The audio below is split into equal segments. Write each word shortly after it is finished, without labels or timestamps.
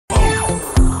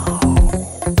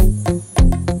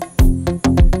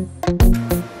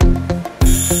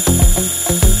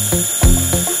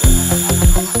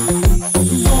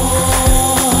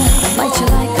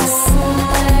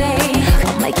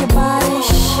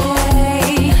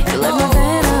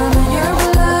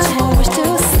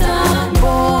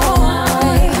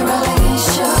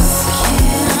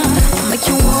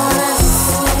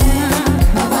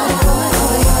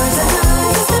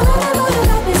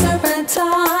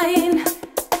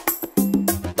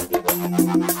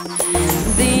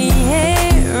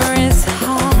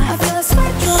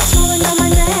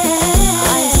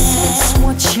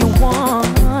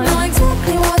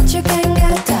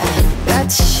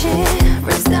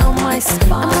I'm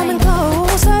coming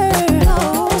closer,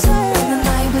 closer. In the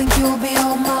night blink, you'll be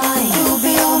all mine. You'll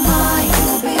be all mine.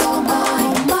 You'll be all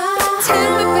mine.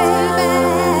 Tell me, baby,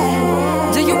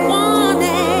 do you want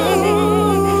it?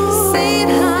 Say it,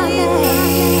 honey.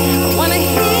 I wanna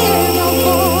hear your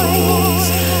voice.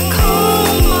 Call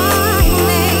my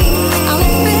name. I'll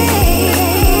obey.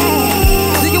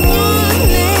 Do you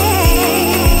want it?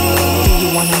 Do you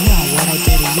wanna know what I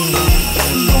do to you?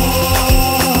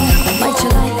 Light you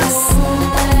like a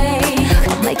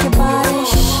snake, make your body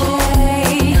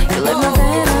shake. You live my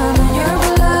venom in your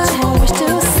blood, no wish to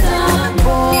stop,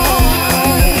 boy.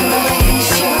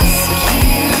 Raise your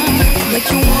skin, make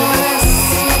you wanna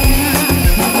sing.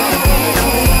 My body break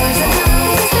all the yours and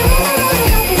eyes,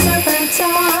 it's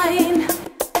serpentine.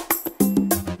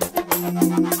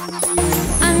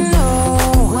 I know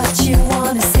what you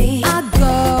wanna see. I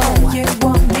go where you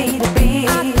want me to be. I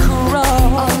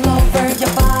crawl all over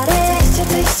your body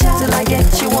till I get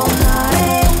you all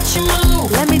naughty. Don't you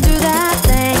move, let me do that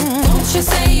thing. Don't you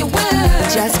say a word,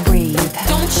 just breathe.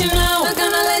 Don't you know I'm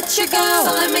gonna let you go,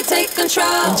 so let me take control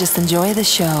and just enjoy the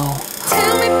show.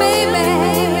 Tell me, baby,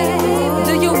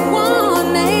 do you want